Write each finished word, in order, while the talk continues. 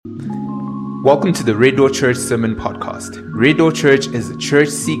Welcome to the Red Door Church Sermon Podcast. Red Door Church is a church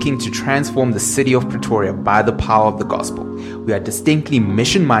seeking to transform the city of Pretoria by the power of the gospel. We are distinctly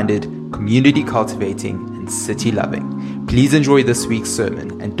mission-minded, community-cultivating, and city-loving. Please enjoy this week's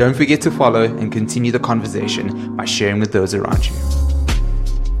sermon, and don't forget to follow and continue the conversation by sharing with those around you.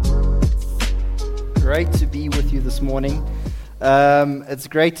 Great to be with you this morning. It's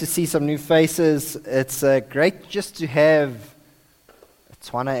great to see some new faces. It's great just to have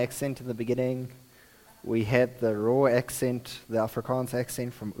Tswana accent in the beginning. We had the raw accent, the Afrikaans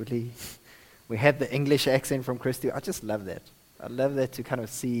accent from Uli. We had the English accent from Christy. I just love that. I love that to kind of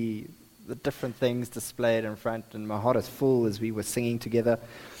see the different things displayed in front, and my heart is full as we were singing together.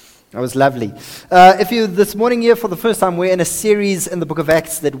 It was lovely. If you're this morning here for the first time, we're in a series in the book of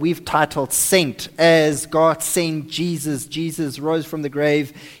Acts that we've titled Sent. As God sent Jesus, Jesus rose from the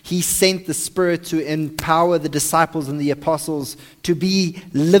grave. He sent the Spirit to empower the disciples and the apostles to be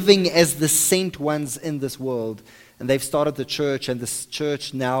living as the sent ones in this world. And they've started the church, and this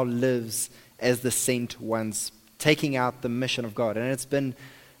church now lives as the sent ones, taking out the mission of God. And it's been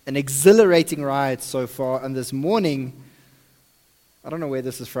an exhilarating ride so far. And this morning, I don't know where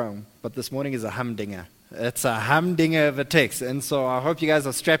this is from, but this morning is a humdinger. It's a humdinger of a text. And so I hope you guys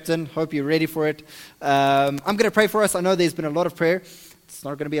are strapped in. Hope you're ready for it. I'm going to pray for us. I know there's been a lot of prayer. It's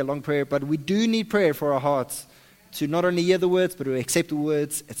not going to be a long prayer, but we do need prayer for our hearts to not only hear the words, but to accept the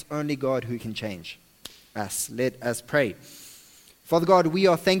words. It's only God who can change us. Let us pray. Father God, we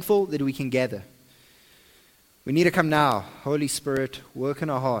are thankful that we can gather. We need to come now. Holy Spirit, work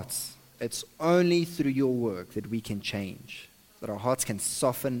in our hearts. It's only through your work that we can change, that our hearts can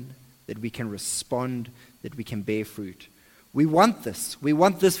soften, that we can respond, that we can bear fruit. We want this. We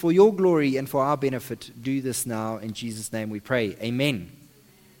want this for your glory and for our benefit. Do this now. In Jesus' name we pray. Amen.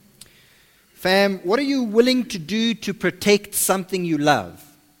 Fam, what are you willing to do to protect something you love?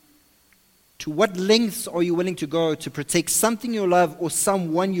 To what lengths are you willing to go to protect something you love or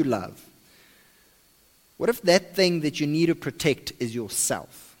someone you love? What if that thing that you need to protect is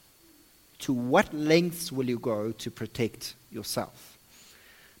yourself? To what lengths will you go to protect yourself?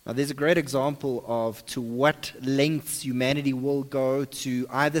 Now, there's a great example of to what lengths humanity will go to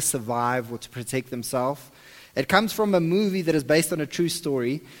either survive or to protect themselves. It comes from a movie that is based on a true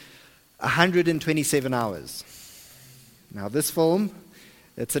story, 127 Hours. Now, this film,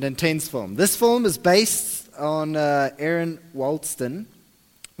 it's an intense film. This film is based on Aaron Walston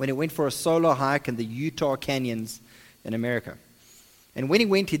when he went for a solo hike in the Utah Canyons in America. And when he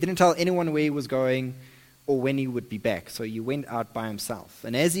went, he didn't tell anyone where he was going or when he would be back. So he went out by himself.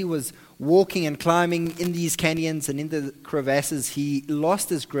 And as he was walking and climbing in these canyons and in the crevasses, he lost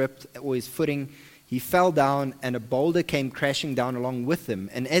his grip or his footing. He fell down, and a boulder came crashing down along with him.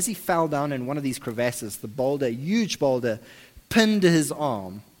 And as he fell down in one of these crevasses, the boulder, a huge boulder, pinned his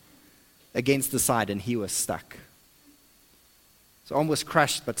arm against the side, and he was stuck. So almost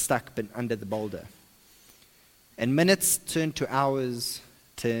crushed but stuck under the boulder. And minutes turned to hours,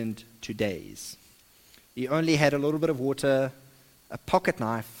 turned to days. He only had a little bit of water, a pocket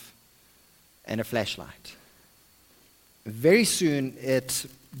knife, and a flashlight. Very soon it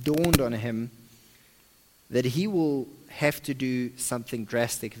dawned on him that he will have to do something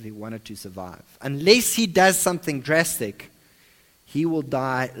drastic if he wanted to survive. Unless he does something drastic, he will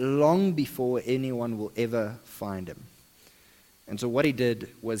die long before anyone will ever find him. And so what he did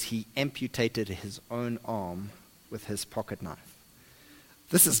was he amputated his own arm with his pocket knife.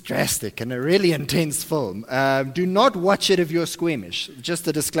 This is drastic and a really intense film. Do not watch it if you're squeamish. Just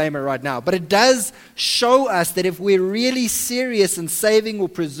a disclaimer right now. But it does show us that if we're really serious in saving or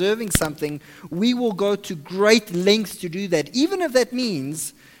preserving something, we will go to great lengths to do that, even if that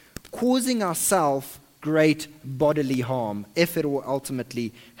means causing ourselves great bodily harm, if it will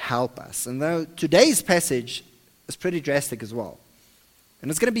ultimately help us. And though today's passage is pretty drastic as well. And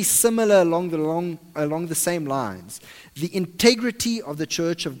it's going to be similar along the same lines. The integrity of the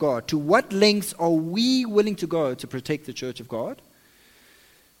church of God. To what lengths are we willing to go to protect the church of God?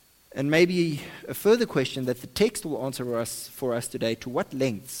 And maybe a further question that the text will answer for us today. To what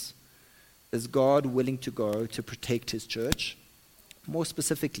lengths is God willing to go to protect his church? More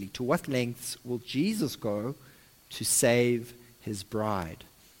specifically, to what lengths will Jesus go to save his bride?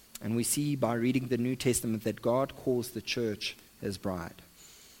 And we see by reading the New Testament that God calls the church his bride.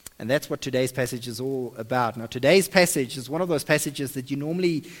 And that's what today's passage is all about. Now, today's passage is one of those passages that you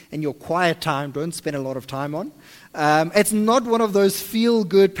normally, in your quiet time, don't spend a lot of time on. It's not one of those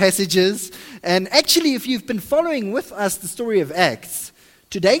feel-good passages. And actually, if you've been following with us the story of Acts,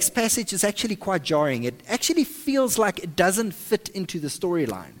 today's passage is actually quite jarring. It actually feels like it doesn't fit into the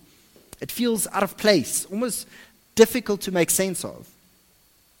storyline. It feels out of place, almost difficult to make sense of.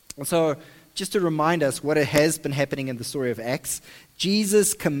 And so just to remind us what has been happening in the story of Acts,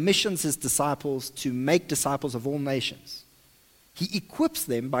 Jesus commissions his disciples to make disciples of all nations. He equips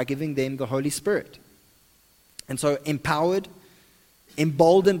them by giving them the Holy Spirit. And so empowered,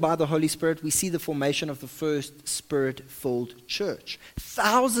 emboldened by the Holy Spirit, we see the formation of the first Spirit-filled church.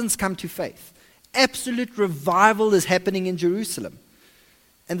 Thousands come to faith. Absolute revival is happening in Jerusalem.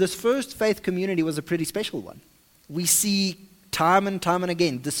 And this first faith community was a pretty special one. We see time and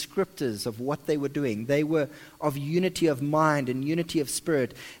again descriptors of what they were doing. They were of unity of mind and unity of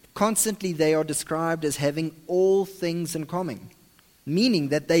spirit. Constantly they are described as having all things in common, meaning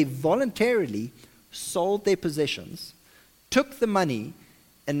that they voluntarily sold their possessions, took the money,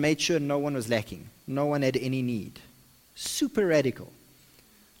 and made sure no one was lacking. No one had any need. Super radical.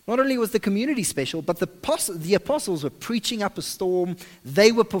 Not only was the community special, but the apostles were preaching up a storm.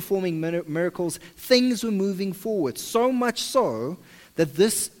 They were performing miracles. Things were moving forward. So much so that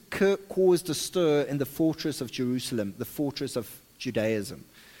this caused a stir in the fortress of Jerusalem, the fortress of Judaism.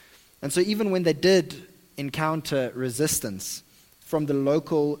 And so even when they did encounter resistance from the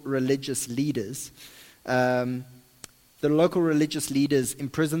local religious leaders, the local religious leaders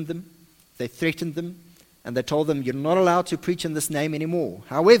imprisoned them. They threatened them. And they told them, you're not allowed to preach in this name anymore.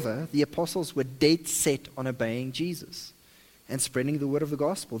 However, the apostles were dead set on obeying Jesus and spreading the word of the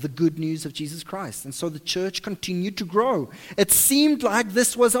gospel, the good news of Jesus Christ. And so the church continued to grow. It seemed like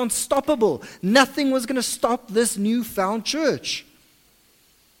this was unstoppable. Nothing was going to stop this newfound church.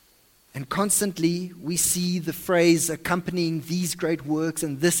 And constantly we see the phrase accompanying these great works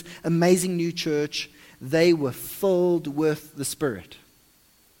and this amazing new church, they were filled with the Spirit.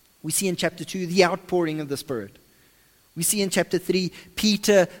 We see in chapter 2 the outpouring of the Spirit. We see in chapter 3,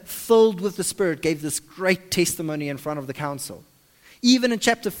 Peter, filled with the Spirit, gave this great testimony in front of the council. Even in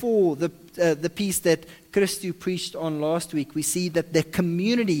chapter 4, the piece that Christu preached on last week, we see that the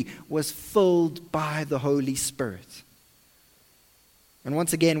community was filled by the Holy Spirit. And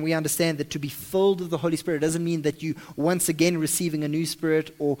once again, we understand that to be filled with the Holy Spirit doesn't mean that you once again receiving a new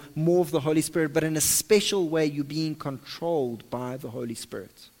Spirit or more of the Holy Spirit, but in a special way you're being controlled by the Holy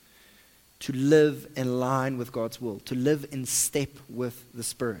Spirit. To live in line with God's will, to live in step with the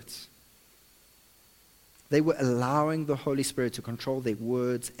Spirit. They were allowing the Holy Spirit to control their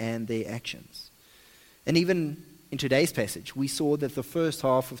words and their actions. And even in today's passage, we saw that the first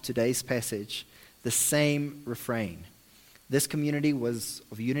half of today's passage, the same refrain. This community was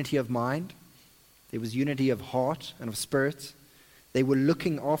of unity of mind. There was unity of heart and of spirit. They were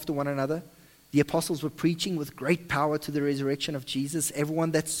looking after one another. The apostles were preaching with great power to the resurrection of Jesus.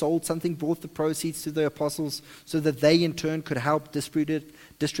 Everyone that sold something brought the proceeds to the apostles so that they in turn could help distribute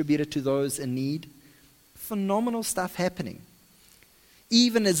it to those in need. Phenomenal stuff happening.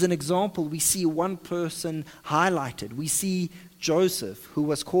 Even as an example, we see one person highlighted. We see Joseph, who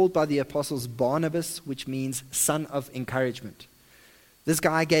was called by the apostles Barnabas, which means son of encouragement. This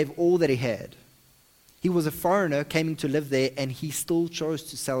guy gave all that he had. He was a foreigner, came to live there, and he still chose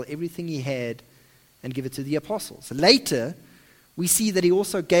to sell everything he had and give it to the apostles. Later, we see that he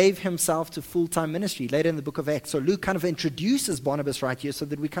also gave himself to full-time ministry, later in the book of Acts. So Luke kind of introduces Barnabas right here so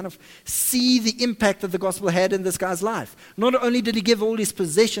that we kind of see the impact that the gospel had in this guy's life. Not only did he give all his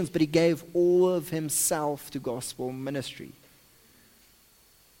possessions, but he gave all of himself to gospel ministry.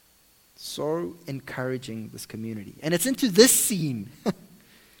 So encouraging this community. And it's into this scene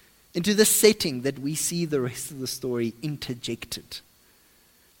into this setting that we see the rest of the story interjected.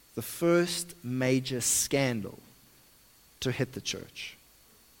 The first major scandal to hit the church.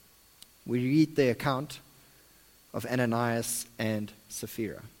 We read the account of Ananias and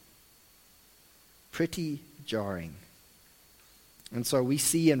Sapphira. Pretty jarring. And so we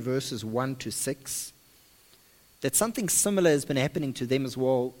see in verses 1 to 6 that something similar has been happening to them as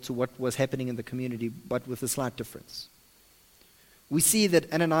well to what was happening in the community, but with a slight difference. We see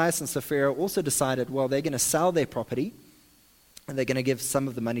that Ananias and Sapphira also decided, well, they're going to sell their property and they're going to give some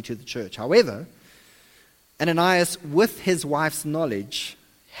of the money to the church. However, Ananias, with his wife's knowledge,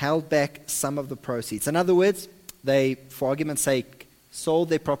 held back some of the proceeds. In other words, they, for argument's sake, sold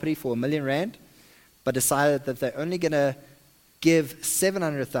their property for R1,000,000, but decided that they're only going to give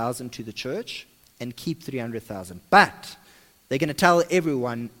 700,000 to the church and keep 300,000. But they're going to tell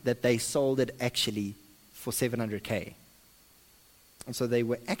everyone that they sold it actually for 700K. And so they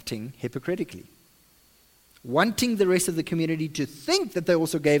were acting hypocritically, wanting the rest of the community to think that they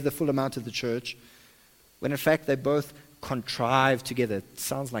also gave the full amount to the church, when in fact they both contrived together. It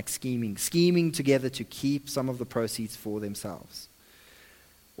sounds like scheming together to keep some of the proceeds for themselves.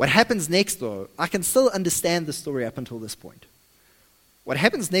 What happens next, though, I can still understand the story up until this point. What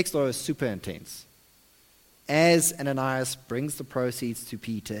happens next, though, is super intense. as Ananias brings the proceeds to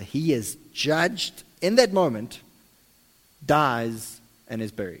Peter, he is judged in that moment, dies, and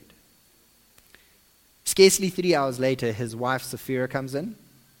is buried. Scarcely 3 hours later, his wife Sapphira comes in,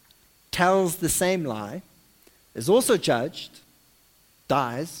 tells the same lie, is also judged,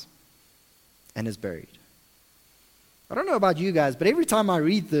 dies, and is buried. I don't know about you guys, but every time I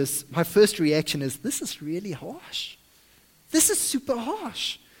read this, my first reaction is, this is really harsh. This is super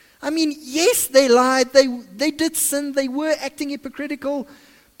harsh. I mean, yes, they lied, they did sin, they were acting hypocritical,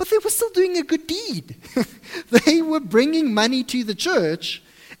 but they were still doing a good deed. They were bringing money to the church,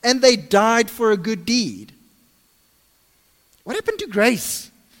 and they died for a good deed. What happened to grace?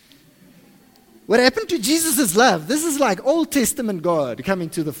 What happened to Jesus' love? This is like Old Testament God coming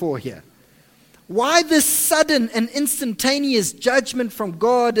to the fore here. Why this sudden and instantaneous judgment from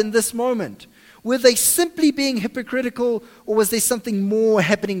God in this moment? Were they simply being hypocritical, or was there something more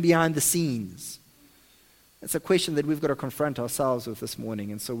happening behind the scenes? That's a question that we've got to confront ourselves with this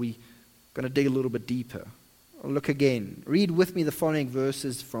morning, and so we're going to dig a little bit deeper. I'll look again. Read with me the following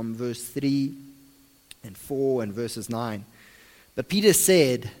verses from verse 3 and 4 and verses 9. But Peter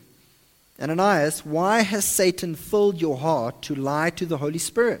said, Ananias, why has Satan filled your heart to lie to the Holy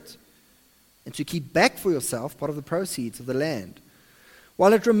Spirit and to keep back for yourself part of the proceeds of the land?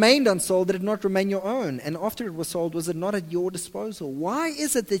 While it remained unsold, did it not remain your own? And after it was sold, was it not at your disposal? Why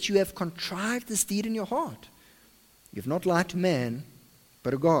is it that you have contrived this deed in your heart? You have not lied to man,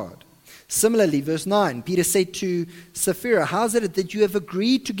 but to God. Similarly, verse 9, Peter said to Sapphira, how is it that you have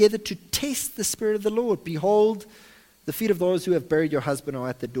agreed together to test the Spirit of the Lord? Behold, the feet of those who have buried your husband are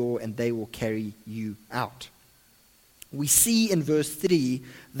at the door, and they will carry you out. We see in verse 3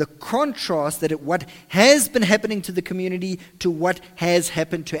 the contrast that what has been happening to the community to what has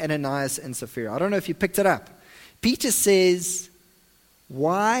happened to Ananias and Sapphira. I don't know if you picked it up. Peter says,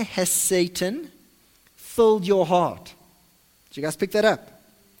 why has Satan filled your heart? Did you guys pick that up?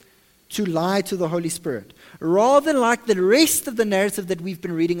 To lie to the Holy Spirit. Rather like the rest of the narrative that we've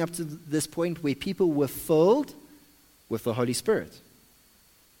been reading up to this point, where people were filled with the Holy Spirit.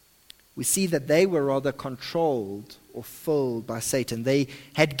 We see that they were rather controlled or filled by Satan. They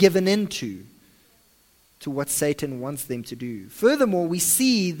had given into to what Satan wants them to do. Furthermore, we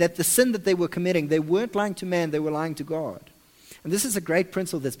see that the sin that they were committing, they weren't lying to man, they were lying to God. And this is a great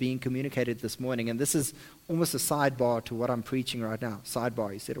principle that's being communicated this morning, and this is almost a sidebar to what I'm preaching right now.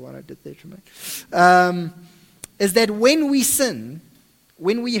 Sidebar, you said what I did there, Tremaine? Is that when we sin,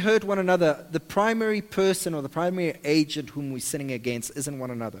 when we hurt one another, the primary person or the primary agent whom we're sinning against isn't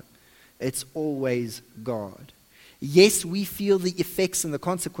one another. It's always God. Yes, we feel the effects and the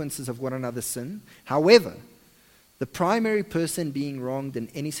consequences of one another's sin. However, the primary person being wronged in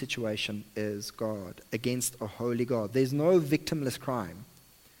any situation is God, against a holy God. There's no victimless crime.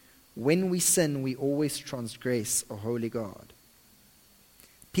 When we sin, we always transgress a holy God.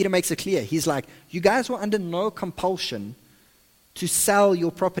 Peter makes it clear. He's like, you guys were under no compulsion to sell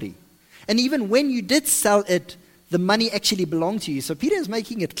your property. And even when you did sell it, the money actually belonged to you. So Peter is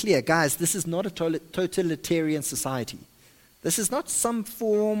making it clear, guys, this is not a totalitarian society. This is not some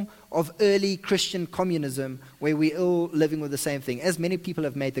form of early Christian communism where we're all living with the same thing, as many people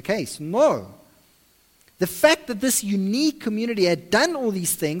have made the case. No. The fact that this unique community had done all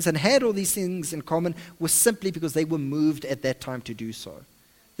these things and had all these things in common was simply because they were moved at that time to do so.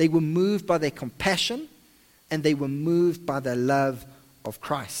 They were moved by their compassion, and they were moved by their love of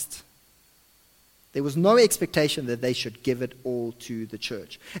Christ. There was no expectation that they should give it all to the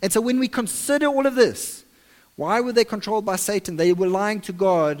church. And so when we consider all of this, why were they controlled by Satan? They were lying to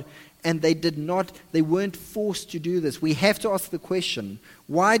God, and they weren't forced to do this. We have to ask the question,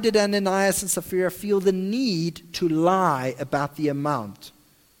 why did Ananias and Sapphira feel the need to lie about the amount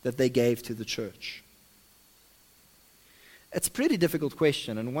that they gave to the church? It's a pretty difficult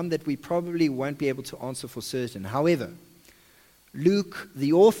question, and one that we probably won't be able to answer for certain. However, Luke,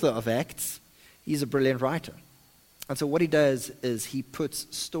 the author of Acts, he's a brilliant writer. And so what he does is he puts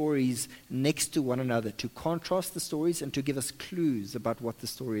stories next to one another to contrast the stories and to give us clues about what the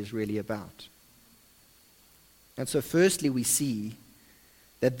story is really about. And so firstly, we see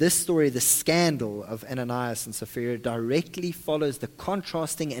that this story, the scandal of Ananias and Sapphira, directly follows the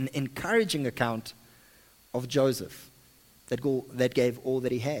contrasting and encouraging account of Joseph that gave all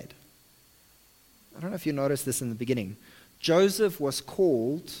that he had. I don't know if you noticed this in the beginning. Joseph was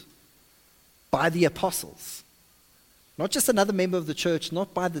called by the apostles. Not just another member of the church,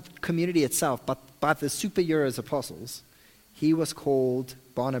 not by the community itself, but by the superheroes apostles. He was called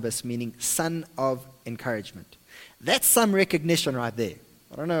Barnabas, meaning son of encouragement. That's some recognition right there.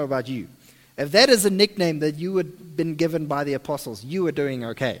 I don't know about you. If that is a nickname that you had been given by the apostles, you were doing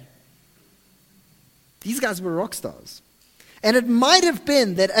okay. These guys were rock stars. And it might have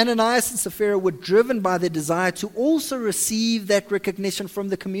been that Ananias and Sapphira were driven by their desire to also receive that recognition from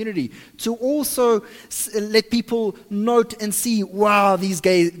the community, to also let people note and see, wow, these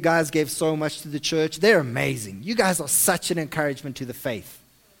guys gave so much to the church. They're amazing. You guys are such an encouragement to the faith.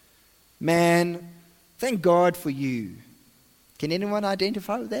 Man, thank God for you. Can anyone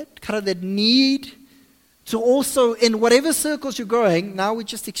identify with that? Kind of that need to also, in whatever circles you're going, now we're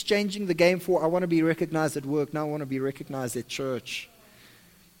just exchanging the game for, I want to be recognized at work, now I want to be recognized at church.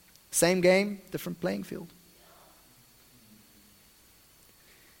 Same game, different playing field.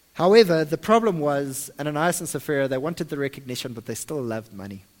 However, the problem was, Ananias and Sapphira, they wanted the recognition, but they still loved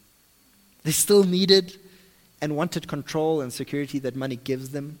money. They still needed and wanted control and security that money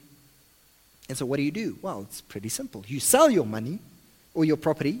gives them. And so what do? Well, it's pretty simple. You sell your money or your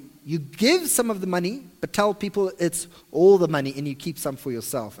property, you give some of the money, but tell people it's all the money and you keep some for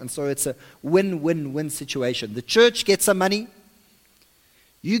yourself. And so it's a win-win-win situation. The church gets some money,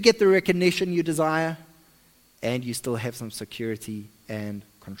 you get the recognition you desire, and you still have some security and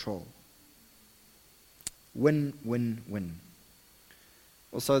control. Win-win-win.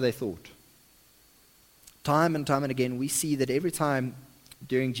 Or so they thought. Time and time and again, we see that every time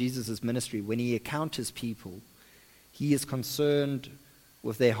during Jesus' ministry, when he encounters people, he is concerned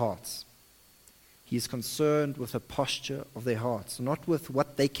with their hearts. He is concerned with the posture of their hearts, not with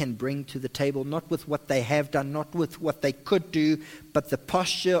what they can bring to the table, not with what they have done, not with what they could do, but the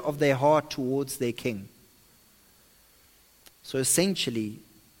posture of their heart towards their king. So essentially,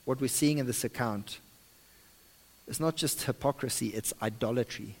 what we're seeing in this account is not just hypocrisy, it's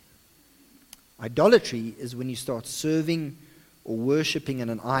idolatry. Idolatry is when you start serving or worshipping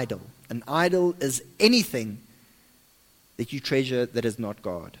an idol. An idol is anything that you treasure that is not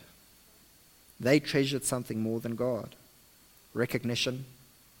God. They treasured something more than God. Recognition,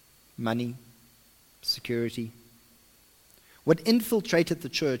 money, security. What infiltrated the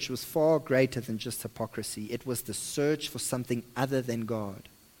church was far greater than just hypocrisy. It was the search for something other than God.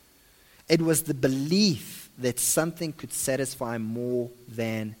 It was the belief that something could satisfy more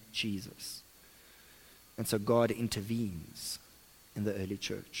than Jesus. And so God intervenes in the early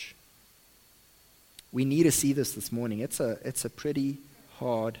church. We need to see this morning. It's a pretty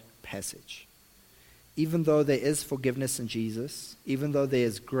hard passage. Even though there is forgiveness in Jesus, even though there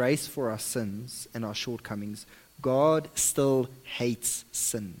is grace for our sins and our shortcomings, God still hates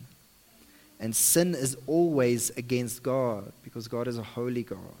sin. And sin is always against God because God is a holy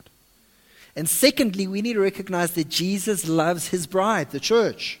God. And secondly, we need to recognize that Jesus loves his bride, the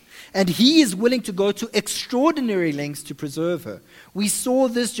church. And he is willing to go to extraordinary lengths to preserve her. We saw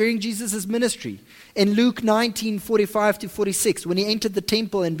this during Jesus' ministry. In Luke 19:45-46, when he entered the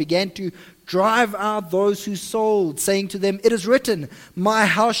temple and began to drive out those who sold, saying to them, "It is written, my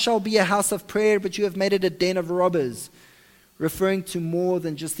house shall be a house of prayer, but you have made it a den of robbers." Referring to more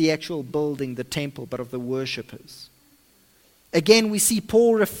than just the actual building, the temple, but of the worshippers. Again, we see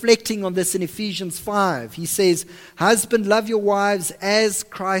Paul reflecting on this in Ephesians 5. He says, "Husband, love your wives as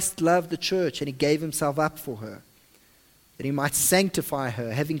Christ loved the church, and he gave himself up for her, that he might sanctify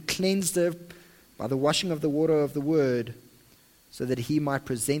her, having cleansed her by the washing of the water of the word, so that he might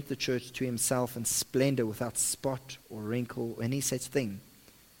present the church to himself in splendor, without spot or wrinkle or any such thing,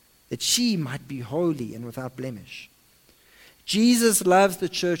 that she might be holy and without blemish." Jesus loves the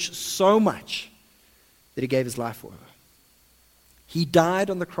church so much that he gave his life for her. He died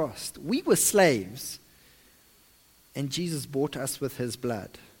on the cross. We were slaves, and Jesus bought us with his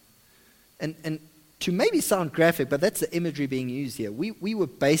blood. And to maybe sound graphic, but that's the imagery being used here. We were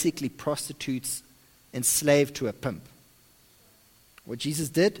basically prostitutes enslaved to a pimp. What Jesus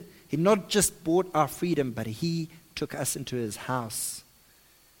did, he not just bought our freedom, but he took us into his house,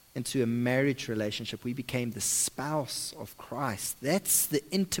 into a marriage relationship. We became the spouse of Christ. That's the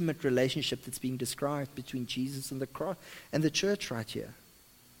intimate relationship that's being described between Jesus and the cross and the church right here.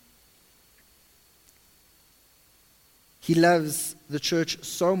 He loves the church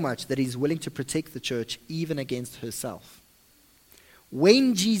so much that he's willing to protect the church even against herself.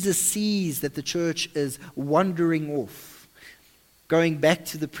 When Jesus sees that the church is wandering off, going back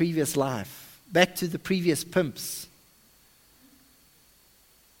to the previous life, back to the previous pimps,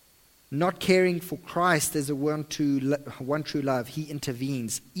 not caring for Christ as a one true love, he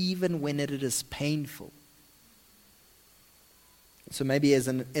intervenes even when it is painful. So maybe as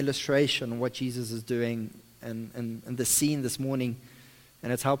an illustration of what Jesus is doing and the scene this morning,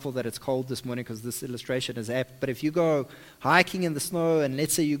 and it's helpful that it's cold this morning because this illustration is apt, but if you go hiking in the snow and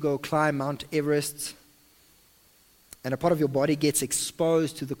let's say you go climb Mount Everest and a part of your body gets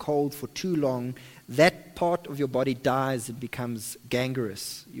exposed to the cold for too long, that part of your body dies and becomes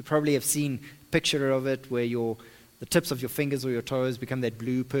gangrenous. You probably have seen picture of it where the tips of your fingers or your toes become that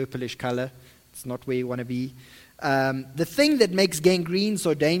blue, purplish color. It's not where you want to be. The thing that makes gangrene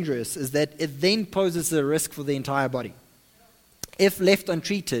so dangerous is that it then poses a risk for the entire body. If left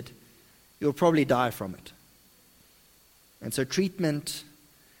untreated, you'll probably die from it. And so treatment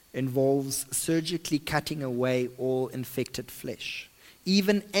involves surgically cutting away all infected flesh,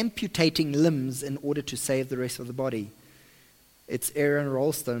 even amputating limbs in order to save the rest of the body. It's Aaron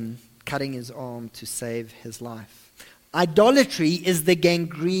Ralston cutting his arm to save his life. Idolatry is the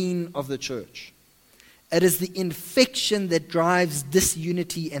gangrene of the church. It is the infection that drives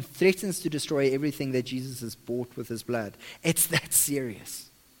disunity and threatens to destroy everything that Jesus has bought with his blood. It's that serious.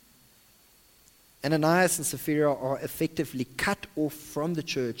 Ananias and Sapphira are effectively cut off from the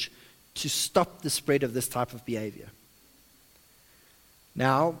church to stop the spread of this type of behavior.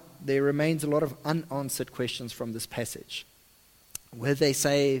 Now, there remains a lot of unanswered questions from this passage. Were they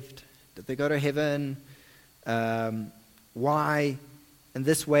saved? Did they go to heaven? Why, in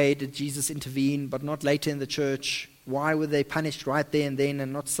this way, did Jesus intervene, but not later in the church? Why were they punished right there and then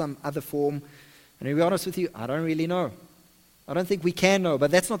and not some other form? And to be honest with you, I don't really know. I don't think we can know,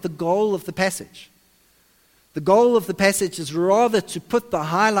 but that's not the goal of the passage. The goal of the passage is rather to put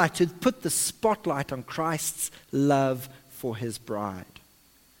the spotlight on Christ's love for his bride.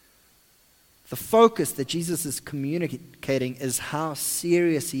 The focus that Jesus is communicating is how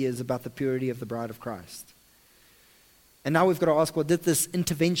serious he is about the purity of the bride of Christ. And now we've got to ask, well, did this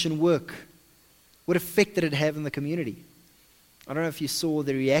intervention work? What effect did it have in the community? I don't know if you saw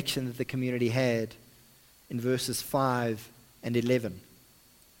the reaction that the community had in verses 5 and 11.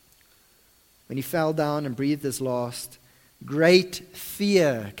 When he fell down and breathed his last, great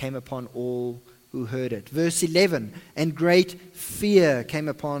fear came upon all who heard it. Verse 11, and great fear came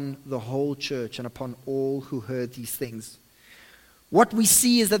upon the whole church and upon all who heard these things. What we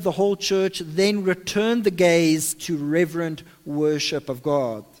see is that the whole church then returned the gaze to reverent worship of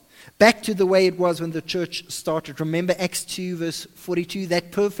God. Back to the way it was when the church started. Remember Acts 2 verse 42,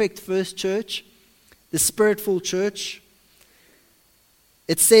 that perfect first church, the spirit-full church.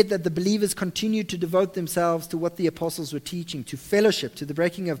 It said that the believers continued to devote themselves to what the apostles were teaching, to fellowship, to the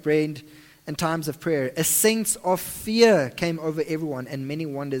breaking of bread and times of prayer. A sense of fear came over everyone, and many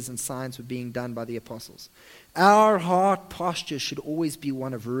wonders and signs were being done by the apostles. Our heart posture should always be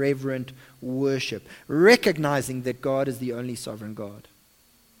one of reverent worship, recognizing that God is the only sovereign God.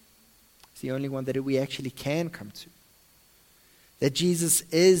 It's the only one that we actually can come to. That Jesus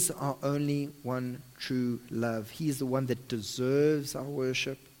is our only one true love. He is the one that deserves our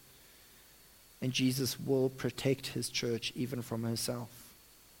worship. And Jesus will protect his church even from himself.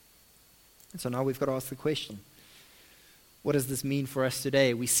 And so now we've got to ask the question, what does this mean for us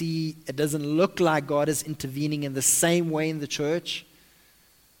today? We see it doesn't look like God is intervening in the same way in the church.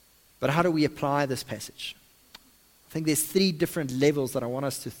 But how do we apply this passage? I think there's 3 different levels that I want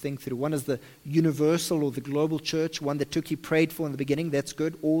us to think through. One is the universal or the global church, one that Tuki prayed for in the beginning. That's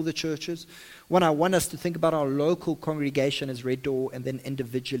good, all the churches. One, I want us to think about our local congregation as Red Door, and then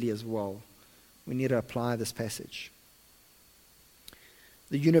individually as well. We need to apply this passage.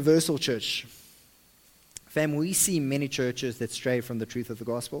 The universal church. Fam, we see many churches that stray from the truth of the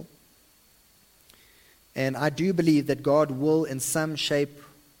gospel. And I do believe that God will, in some shape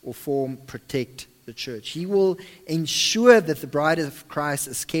or form, protect the church. He will ensure that the bride of Christ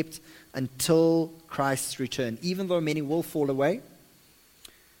is kept until Christ's return. Even though many will fall away,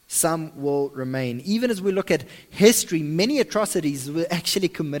 some will remain. Even as we look at history, many atrocities were actually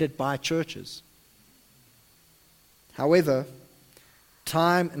committed by churches. However,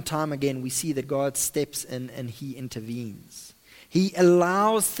 time and time again, we see that God steps in and he intervenes. He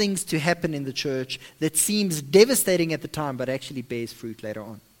allows things to happen in the church that seems devastating at the time, but actually bears fruit later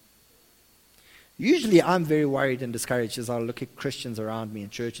on. Usually I'm very worried and discouraged as I look at Christians around me and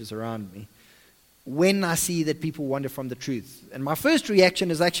churches around me when I see that people wander from the truth. And my first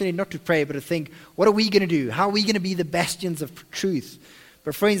reaction is actually not to pray, but to think, what are we going to do? How are we going to be the bastions of truth?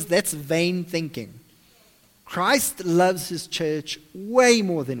 But friends, that's vain thinking. Christ loves his church way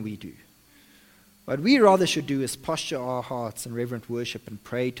more than we do. What we rather should do is posture our hearts in reverent worship and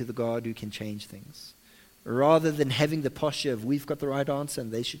pray to the God who can change things, rather than having the posture of we've got the right answer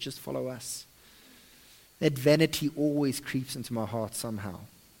and they should just follow us. That vanity always creeps into my heart somehow.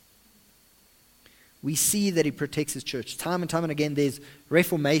 We see that he protects his church. Time and time and again, there's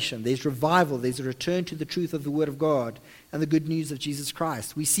reformation, there's revival, there's a return to the truth of the Word of God and the good news of Jesus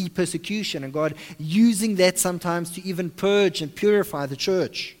Christ. We see persecution and God using that sometimes to even purge and purify the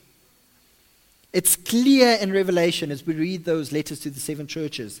church. It's clear in Revelation as we read those letters to the 7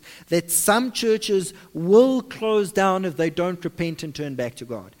 churches that some churches will close down if they don't repent and turn back to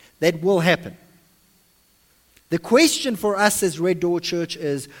God. That will happen. The question for us as Red Door Church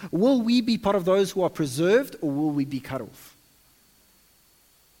is, will we be part of those who are preserved or will we be cut off?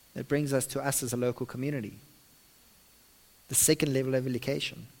 That brings us to us as a local community. The second level of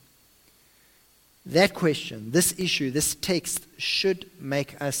application. That question, this issue, this text should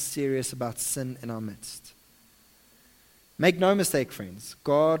make us serious about sin in our midst. Make no mistake, friends,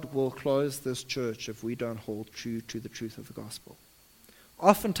 God will close this church if we don't hold true to the truth of the gospel.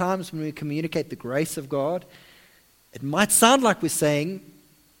 Oftentimes when we communicate the grace of God, it might sound like we're saying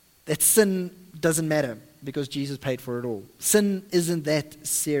that sin doesn't matter because Jesus paid for it all. Sin isn't that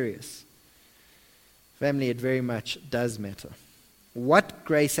serious. Family, it very much does matter. What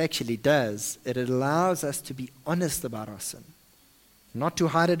grace actually does, it allows us to be honest about our sin, not to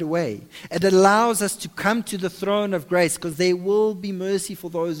hide it away. It allows us to come to the throne of grace because there will be mercy for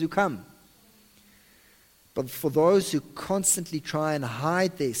those who come. But for those who constantly try and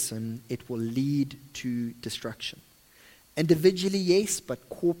hide their sin, it will lead to destruction. Individually, yes, but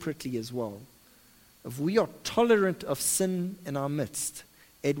corporately as well. If we are tolerant of sin in our midst,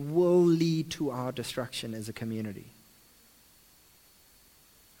 it will lead to our destruction as a community.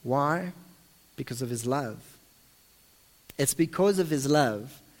 Why? Because of His love. It's because of His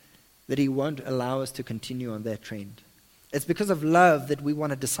love that He won't allow us to continue on that trend. It's because of love that we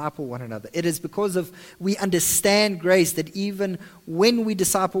want to disciple one another. It is because of we understand grace that even when we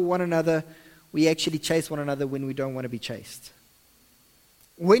disciple one another, we actually chase one another when we don't want to be chased.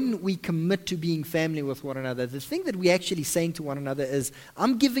 When we commit to being family with one another, the thing that we're actually saying to one another is,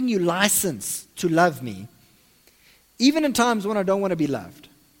 I'm giving you license to love me, even in times when I don't want to be loved.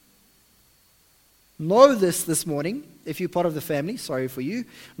 Know this morning, if you're part of the family, sorry for you.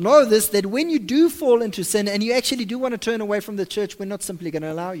 Know this, that when you do fall into sin and you actually do want to turn away from the church, we're not simply going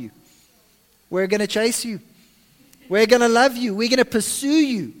to allow you. We're going to chase you. We're going to love you. We're going to pursue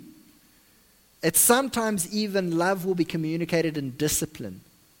you. It's sometimes even love will be communicated in discipline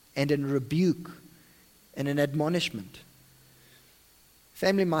and in rebuke and in admonishment.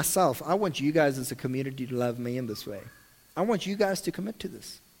 Family, myself, I want you guys as a community to love me in this way. I want you guys to commit to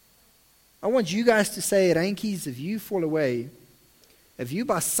this. I want you guys to say, Rankies, if you fall away, if you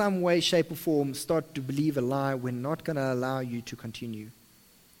by some way, shape or form start to believe a lie, we're not going to allow you to continue.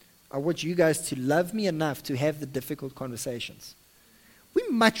 I want you guys to love me enough to have the difficult conversations. We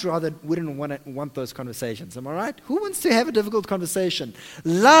much rather wouldn't want those conversations, am I right? Who wants to have a difficult conversation?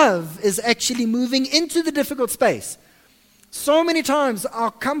 Love is actually moving into the difficult space. So many times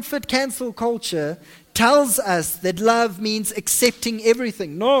our comfort cancel culture tells us that love means accepting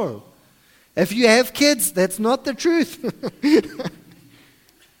everything. No. If you have kids, that's not the truth.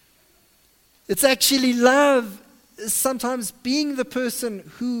 It's actually love is sometimes being the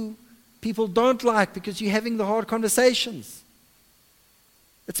person who people don't like because you're having the hard conversations.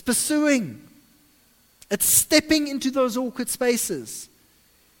 It's pursuing. It's stepping into those awkward spaces.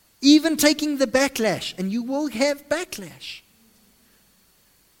 Even taking the backlash, and you will have backlash.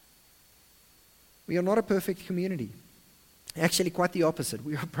 We are not a perfect community. Actually, quite the opposite.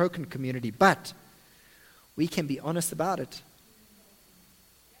 We are a broken community, but we can be honest about it.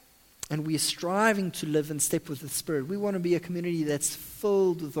 And we are striving to live in step with the Spirit. We want to be a community that's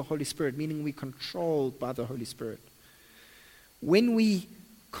filled with the Holy Spirit, meaning we're controlled by the Holy Spirit. When we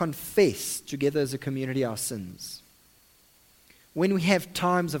confess together as a community our sins, when we have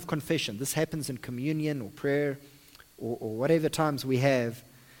times of confession, this happens in communion or prayer or whatever times we have,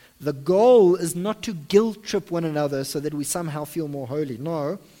 the goal is not to guilt trip one another so that we somehow feel more holy.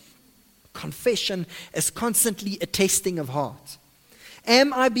 No. Confession is constantly a testing of heart.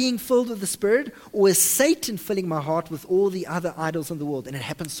 Am I being filled with the Spirit, or is Satan filling my heart with all the other idols in the world? And it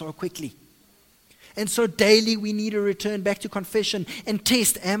happens so quickly. And so daily we need to return back to confession and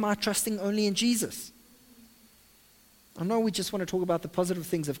test, am I trusting only in Jesus? I know we just want to talk about the positive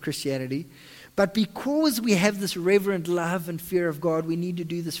things of Christianity, but because we have this reverent love and fear of God, we need to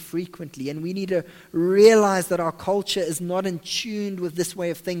do this frequently, and we need to realize that our culture is not in tune with this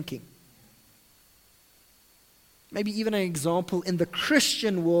way of thinking. Maybe even an example in the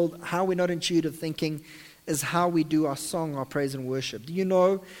Christian world, how we're not in tune with thinking is how we do our song, our praise and worship. Do you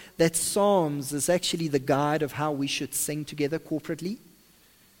know that Psalms is actually the guide of how we should sing together corporately?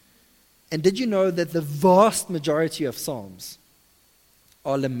 And did you know that the vast majority of Psalms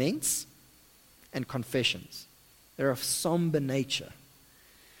are laments and confessions? They're of somber nature.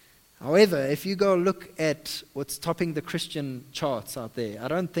 However, if you go look at what's topping the Christian charts out there, I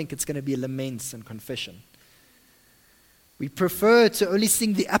don't think it's going to be laments and confession. We prefer to only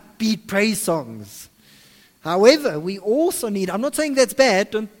sing the upbeat praise songs. However, we also need, I'm not saying that's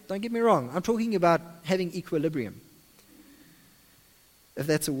bad, don't get me wrong, I'm talking about having equilibrium. if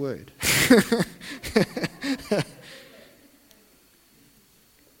that's a word.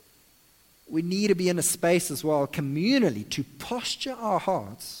 We need to be in a space as well, communally, to posture our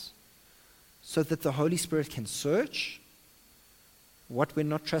hearts so that the Holy Spirit can search what we're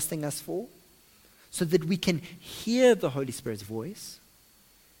not trusting us for, so that we can hear the Holy Spirit's voice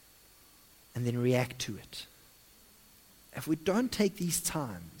and then react to it. If we don't take these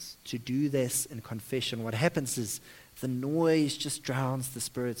times to do this in confession, what happens is the noise just drowns the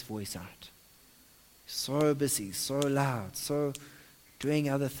Spirit's voice out. So busy, so loud, so doing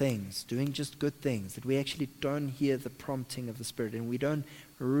other things, doing just good things, that we actually don't hear the prompting of the Spirit, and we don't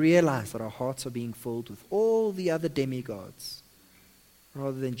realize that our hearts are being filled with all the other demigods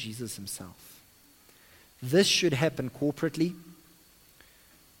rather than Jesus himself. This should happen corporately,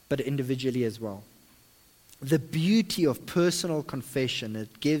 but individually as well. The beauty of personal confession,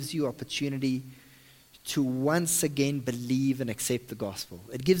 it gives you opportunity to once again believe and accept the gospel.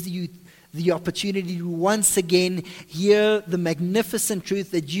 It gives you the opportunity to once again hear the magnificent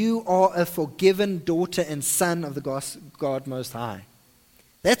truth that you are a forgiven daughter and son of the God Most High.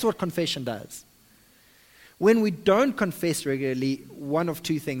 That's what confession does. When we don't confess regularly, one of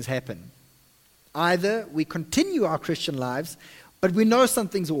two things happen. Either we continue our Christian lives, but we know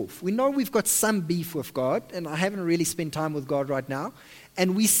something's off. We know we've got some beef with God, and I haven't really spent time with God right now,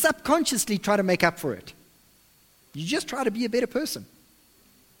 and we subconsciously try to make up for it. You just try to be a better person.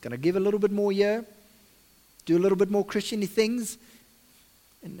 Going to give a little bit more here, do a little bit more Christian-y things,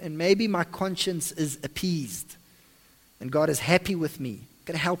 and maybe my conscience is appeased, and God is happy with me.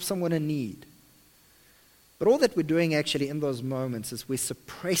 Going to help someone in need. But all that we're doing actually in those moments is we're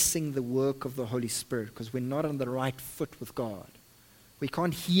suppressing the work of the Holy Spirit because we're not on the right foot with God. We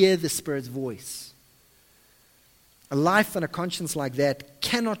can't hear the Spirit's voice. A life and a conscience like that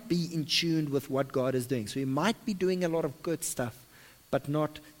cannot be in tune with what God is doing. So you might be doing a lot of good stuff, but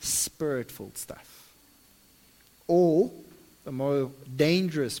not Spirit-filled stuff. Or, the more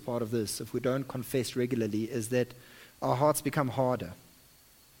dangerous part of this, if we don't confess regularly, is that our hearts become harder.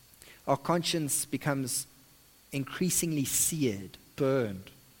 Our conscience becomes increasingly seared, burned,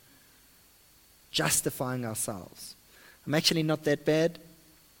 justifying ourselves. I'm actually not that bad.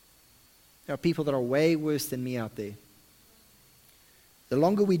 There are people that are way worse than me out there. The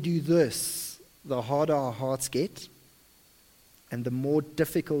longer we do this, the harder our hearts get, and the more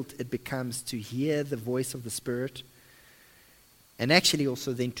difficult it becomes to hear the voice of the Spirit, and actually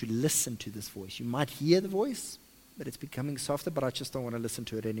also then to listen to this voice. You might hear the voice, but it's becoming softer, but I just don't want to listen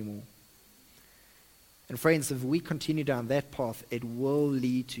to it anymore. And friends, if we continue down that path, it will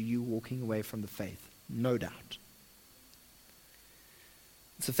lead to you walking away from the faith, no doubt.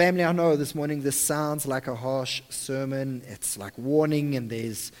 So family, I know this morning this sounds like a harsh sermon. It's like warning, and there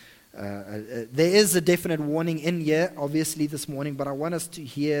is a definite warning in here, obviously, this morning, but I want us to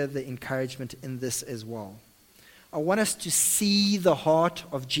hear the encouragement in this as well. I want us to see the heart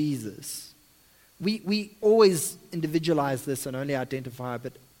of Jesus. We always individualize this and only identify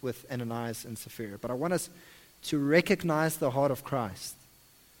it with Ananias and Sapphira, but I want us to recognize the heart of Christ.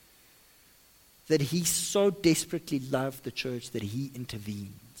 That he so desperately loved the church that he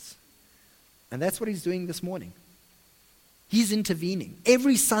intervenes. And that's what he's doing this morning. He's intervening.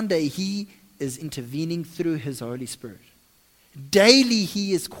 Every Sunday he is intervening through his Holy Spirit. Daily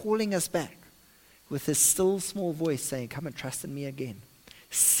he is calling us back with his still small voice saying, come and trust in me again.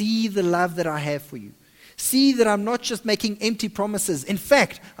 See the love that I have for you. See that I'm not just making empty promises. In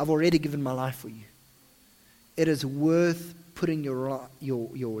fact, I've already given my life for you. It is worth putting your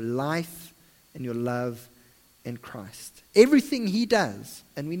life and your love in Christ. Everything he does,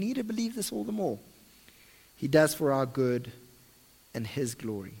 and we need to believe this all the more, he does for our good and his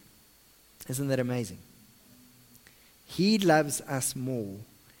glory. Isn't that amazing? He loves us more,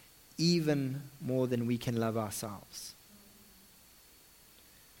 even more than we can love ourselves.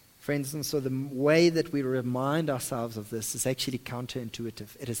 Friends, and so the way that we remind ourselves of this is actually counterintuitive.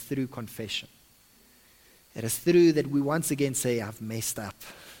 It is through confession. It is through that we once again say, I've messed up.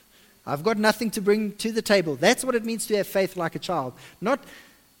 I've got nothing to bring to the table. That's what it means to have faith like a child. Not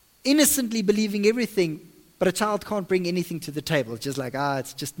innocently believing everything, but a child can't bring anything to the table. It's just like,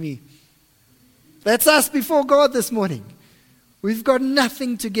 it's just me. That's us before God this morning. We've got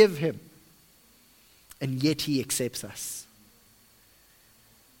nothing to give him. And yet he accepts us.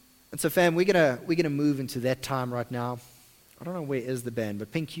 And so fam, we're gonna move into that time right now. I don't know where is the band,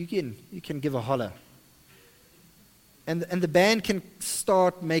 but Pink, you can give a holler. And the band can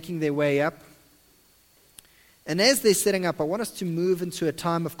start making their way up. And as they're setting up, I want us to move into a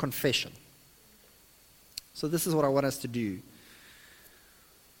time of confession. So this is what I want us to do.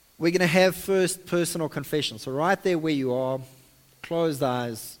 We're going to have first personal confession. So right there where you are, closed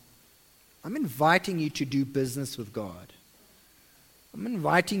eyes, I'm inviting you to do business with God. I'm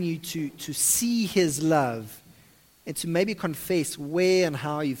inviting you to see His love and to maybe confess where and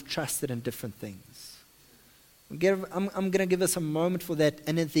how you've trusted in different things. I'm going to give us a moment for that,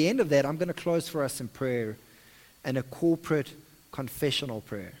 and at the end of that, I'm going to close for us in prayer and a corporate confessional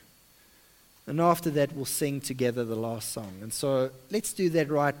prayer. And after that, we'll sing together the last song. And so let's do that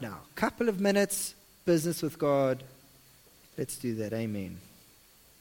right now. Couple of minutes, business with God. Let's do that. Amen.